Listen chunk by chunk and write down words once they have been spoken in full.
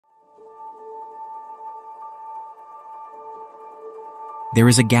There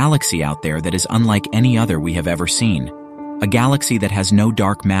is a galaxy out there that is unlike any other we have ever seen. A galaxy that has no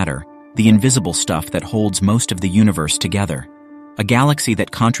dark matter, the invisible stuff that holds most of the universe together. A galaxy that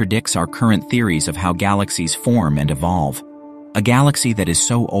contradicts our current theories of how galaxies form and evolve. A galaxy that is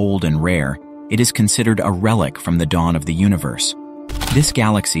so old and rare, it is considered a relic from the dawn of the universe. This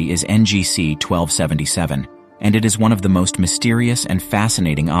galaxy is NGC 1277, and it is one of the most mysterious and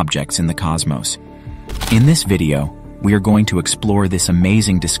fascinating objects in the cosmos. In this video, we are going to explore this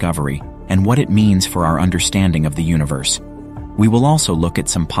amazing discovery and what it means for our understanding of the universe. We will also look at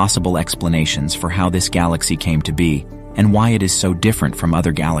some possible explanations for how this galaxy came to be and why it is so different from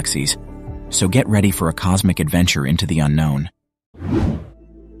other galaxies. So get ready for a cosmic adventure into the unknown.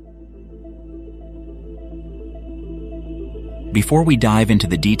 Before we dive into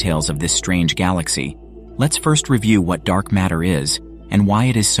the details of this strange galaxy, let's first review what dark matter is and why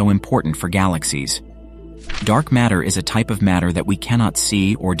it is so important for galaxies. Dark matter is a type of matter that we cannot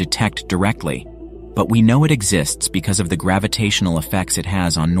see or detect directly, but we know it exists because of the gravitational effects it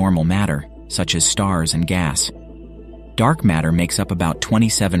has on normal matter, such as stars and gas. Dark matter makes up about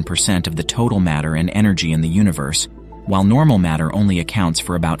 27% of the total matter and energy in the universe, while normal matter only accounts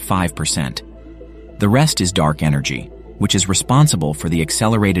for about 5%. The rest is dark energy, which is responsible for the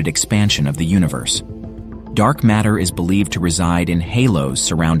accelerated expansion of the universe. Dark matter is believed to reside in halos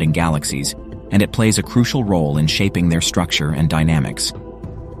surrounding galaxies, and it plays a crucial role in shaping their structure and dynamics.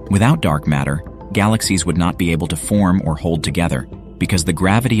 Without dark matter, galaxies would not be able to form or hold together, because the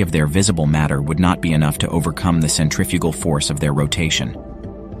gravity of their visible matter would not be enough to overcome the centrifugal force of their rotation.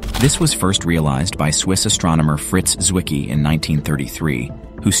 This was first realized by Swiss astronomer Fritz Zwicky in 1933,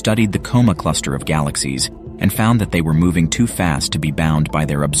 who studied the Coma cluster of galaxies and found that they were moving too fast to be bound by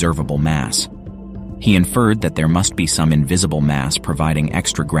their observable mass. He inferred that there must be some invisible mass providing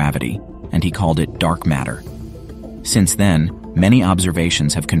extra gravity, and he called it dark matter. Since then, many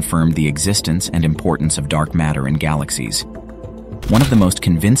observations have confirmed the existence and importance of dark matter in galaxies. One of the most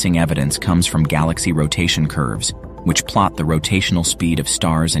convincing evidence comes from galaxy rotation curves, which plot the rotational speed of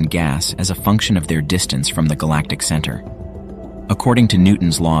stars and gas as a function of their distance from the galactic center. According to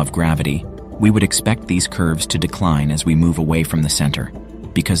Newton's law of gravity, we would expect these curves to decline as we move away from the center,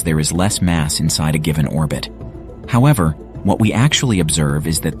 because there is less mass inside a given orbit. However, what we actually observe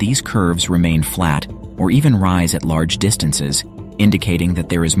is that these curves remain flat or even rise at large distances, indicating that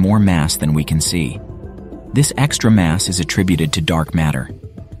there is more mass than we can see. This extra mass is attributed to dark matter.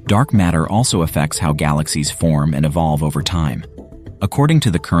 Dark matter also affects how galaxies form and evolve over time. According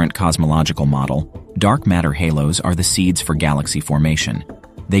to the current cosmological model, dark matter halos are the seeds for galaxy formation.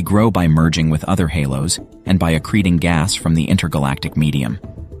 They grow by merging with other halos and by accreting gas from the intergalactic medium.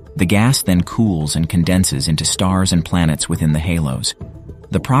 The gas then cools and condenses into stars and planets within the halos.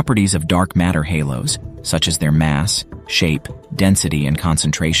 The properties of dark matter halos, such as their mass, shape, density, and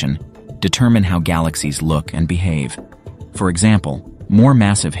concentration, determine how galaxies look and behave. For example, more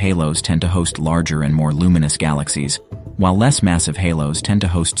massive halos tend to host larger and more luminous galaxies, while less massive halos tend to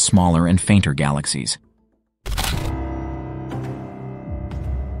host smaller and fainter galaxies.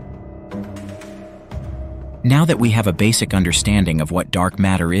 Now that we have a basic understanding of what dark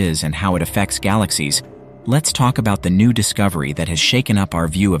matter is and how it affects galaxies, let's talk about the new discovery that has shaken up our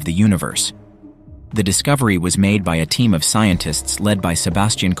view of the universe. The discovery was made by a team of scientists led by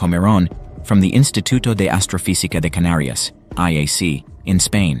Sebastián Comerón from the Instituto de Astrofísica de Canarias, IAC, in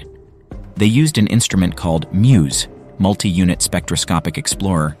Spain. They used an instrument called MUSE, Multi-Unit Spectroscopic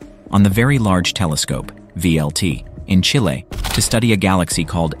Explorer, on the Very Large Telescope, VLT, in Chile to study a galaxy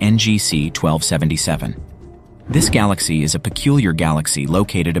called NGC 1277. This galaxy is a peculiar galaxy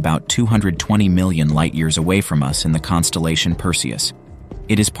located about 220 million light-years away from us in the constellation Perseus.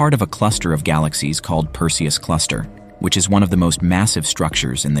 It is part of a cluster of galaxies called Perseus Cluster, which is one of the most massive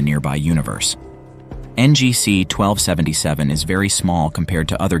structures in the nearby universe. NGC 1277 is very small compared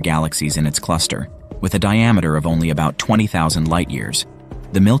to other galaxies in its cluster, with a diameter of only about 20,000 light-years.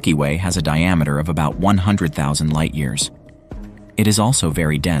 The Milky Way has a diameter of about 100,000 light-years. It is also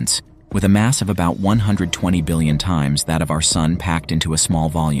very dense, with a mass of about 120 billion times that of our Sun packed into a small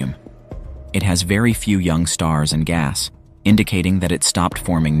volume. It has very few young stars and gas, indicating that it stopped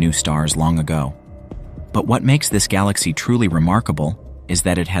forming new stars long ago. But what makes this galaxy truly remarkable is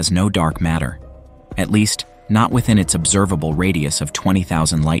that it has no dark matter, at least not within its observable radius of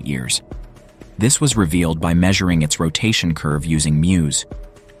 20,000 light-years. This was revealed by measuring its rotation curve using MUSE.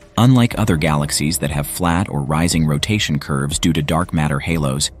 Unlike other galaxies that have flat or rising rotation curves due to dark matter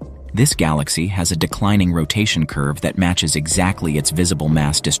halos, this galaxy has a declining rotation curve that matches exactly its visible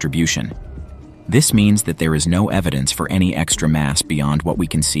mass distribution. This means that there is no evidence for any extra mass beyond what we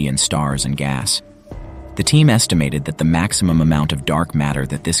can see in stars and gas. The team estimated that the maximum amount of dark matter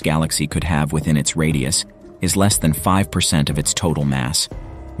that this galaxy could have within its radius is less than 5% of its total mass,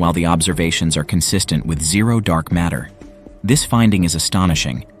 while the observations are consistent with zero dark matter. This finding is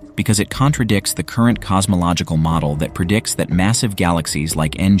astonishing because it contradicts the current cosmological model that predicts that massive galaxies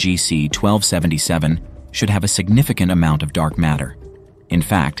like NGC 1277 should have a significant amount of dark matter. In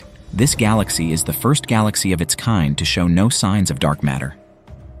fact, this galaxy is the first galaxy of its kind to show no signs of dark matter.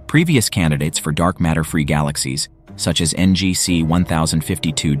 Previous candidates for dark matter-free galaxies, such as NGC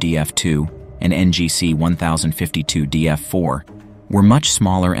 1052 DF2 and NGC 1052 DF4, were much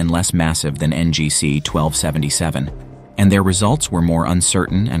smaller and less massive than NGC 1277, and their results were more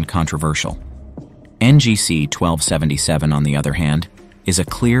uncertain and controversial. NGC 1277, on the other hand, is a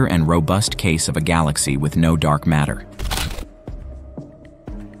clear and robust case of a galaxy with no dark matter.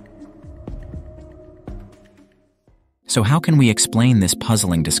 So how can we explain this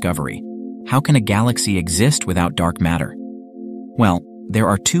puzzling discovery? How can a galaxy exist without dark matter? Well, there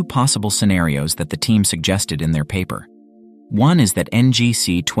are two possible scenarios that the team suggested in their paper. One is that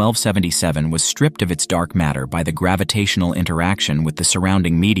NGC 1277 was stripped of its dark matter by the gravitational interaction with the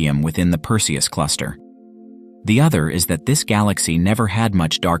surrounding medium within the Perseus cluster. The other is that this galaxy never had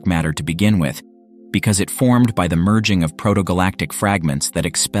much dark matter to begin with, because it formed by the merging of protogalactic fragments that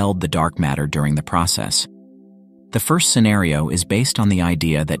expelled the dark matter during the process. The first scenario is based on the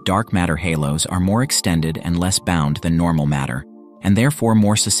idea that dark matter halos are more extended and less bound than normal matter, and therefore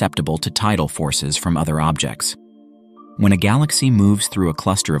more susceptible to tidal forces from other objects. When a galaxy moves through a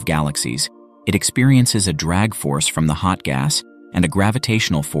cluster of galaxies, it experiences a drag force from the hot gas and a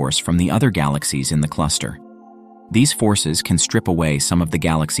gravitational force from the other galaxies in the cluster. These forces can strip away some of the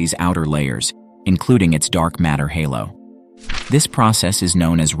galaxy's outer layers, including its dark matter halo. This process is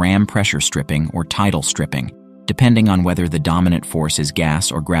known as ram pressure stripping or tidal stripping, depending on whether the dominant force is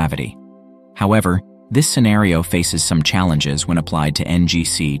gas or gravity. However, this scenario faces some challenges when applied to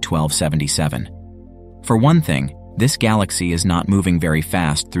NGC 1277. For one thing, this galaxy is not moving very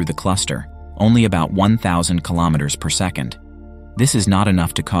fast through the cluster, only about 1,000 kilometers per second. This is not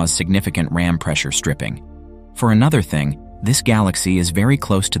enough to cause significant ram pressure stripping. For another thing, this galaxy is very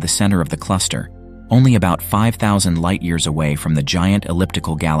close to the center of the cluster, only about 5,000 light-years away from the giant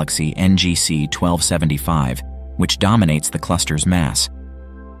elliptical galaxy NGC 1275, which dominates the cluster's mass.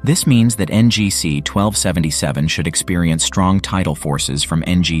 This means that NGC 1277 should experience strong tidal forces from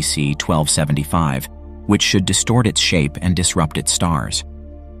NGC 1275, which should distort its shape and disrupt its stars.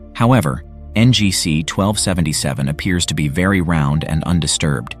 However, NGC 1277 appears to be very round and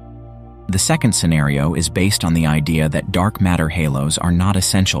undisturbed. The second scenario is based on the idea that dark matter halos are not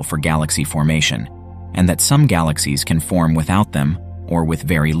essential for galaxy formation, and that some galaxies can form without them or with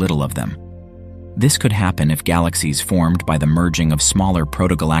very little of them. This could happen if galaxies formed by the merging of smaller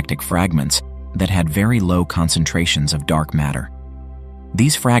protogalactic fragments that had very low concentrations of dark matter.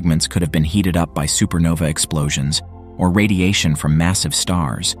 These fragments could have been heated up by supernova explosions or radiation from massive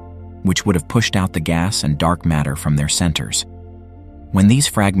stars, which would have pushed out the gas and dark matter from their centers. When these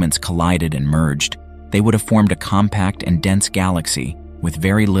fragments collided and merged, they would have formed a compact and dense galaxy with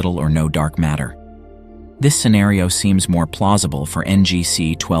very little or no dark matter. This scenario seems more plausible for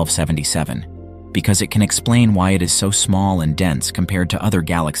NGC 1277 because it can explain why it is so small and dense compared to other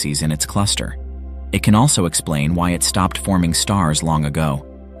galaxies in its cluster. It can also explain why it stopped forming stars long ago,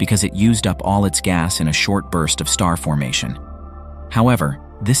 because it used up all its gas in a short burst of star formation. However,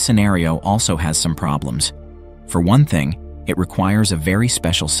 this scenario also has some problems. For one thing, it requires a very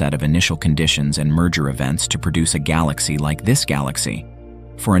special set of initial conditions and merger events to produce a galaxy like this galaxy.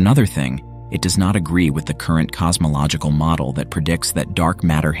 For another thing, it does not agree with the current cosmological model that predicts that dark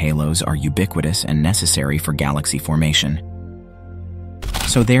matter halos are ubiquitous and necessary for galaxy formation.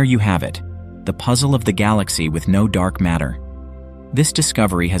 So there you have it, the puzzle of the galaxy with no dark matter. This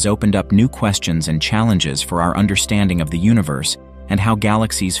discovery has opened up new questions and challenges for our understanding of the universe and how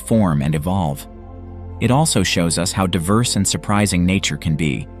galaxies form and evolve. It also shows us how diverse and surprising nature can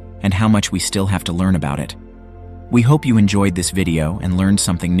be, and how much we still have to learn about it. We hope you enjoyed this video and learned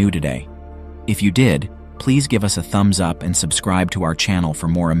something new today. If you did, please give us a thumbs up and subscribe to our channel for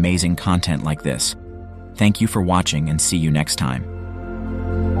more amazing content like this. Thank you for watching and see you next time.